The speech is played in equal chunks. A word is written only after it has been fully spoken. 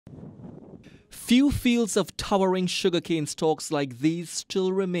Few fields of towering sugarcane stalks like these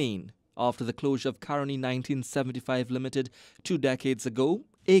still remain. After the closure of Caroni 1975 Limited 2 decades ago,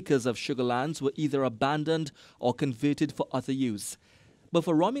 acres of sugarlands were either abandoned or converted for other use. But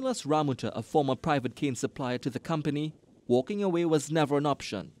for Romulus Ramoutar, a former private cane supplier to the company, walking away was never an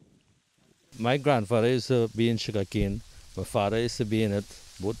option. My grandfather used to be in sugarcane. My father used to be in it,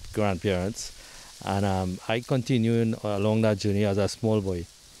 both grandparents. And I continued along that journey as a small boy.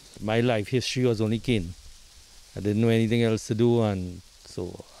 My life history was only cane. I didn't know anything else to do, and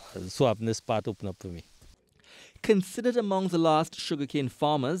so happened this path opened up for me. Considered among the last sugarcane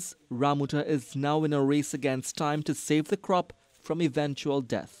farmers, Ramoutar is now in a race against time to save the crop from eventual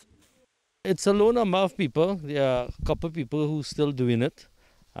death. It's a low number of people. There are a couple of people who are still doing it.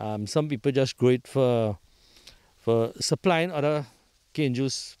 Some people just grow it for supplying other cane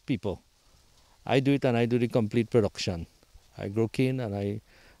juice people. I do it, and I do the complete production. I grow cane and I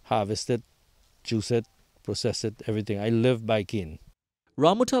harvest it, juice it, process it, everything. I live by cane.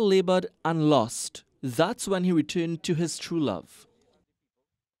 Ramoutar labored and lost. That's when he returned to his true love.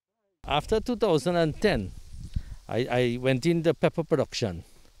 After 2010, I went in the pepper production.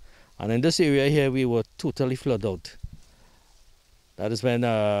 And in this area here, we were totally flooded out. That is when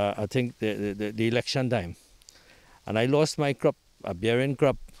I think the election time. And I lost my crop, a bearing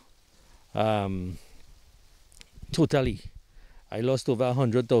crop, totally. I lost over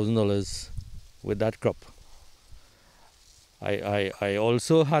 $100,000 with that crop. I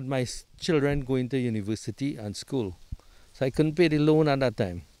also had my children going to university and school. So I couldn't pay the loan at that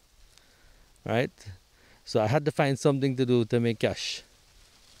time, right? So I had to find something to do to make cash.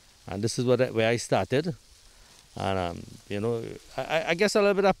 And this is where I started. And, you know, I guess a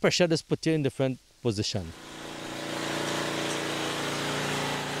little bit of pressure just put you in different position.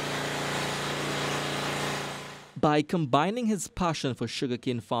 By combining his passion for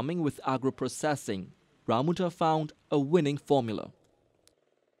sugarcane farming with agro-processing, Ramoutar found a winning formula.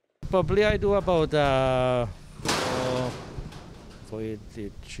 Probably I do about 4, 8,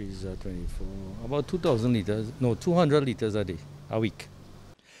 3, 24, about 2,000 liters, no, 200 liters a week.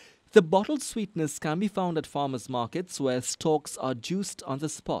 The bottled sweetness can be found at farmers markets where stalks are juiced on the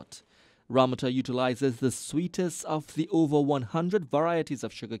spot. Ramoutar utilizes the sweetest of the over 100 varieties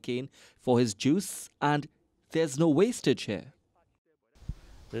of sugarcane for his juice, and there's no wastage here.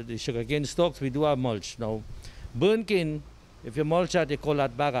 The sugarcane stalks, we do have mulch. Now, burnt cane, if you mulch that, you call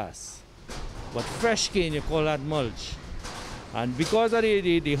that bagasse. But fresh cane, you call that mulch. And because of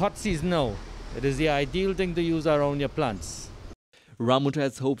the hot season now, it is the ideal thing to use around your plants. Ramoutar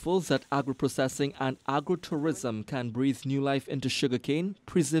is hopeful that agro-processing and agro-tourism can breathe new life into sugarcane,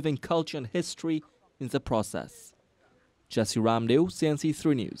 preserving culture and history in the process. Jesse Ramdeo,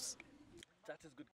 CNC3 News.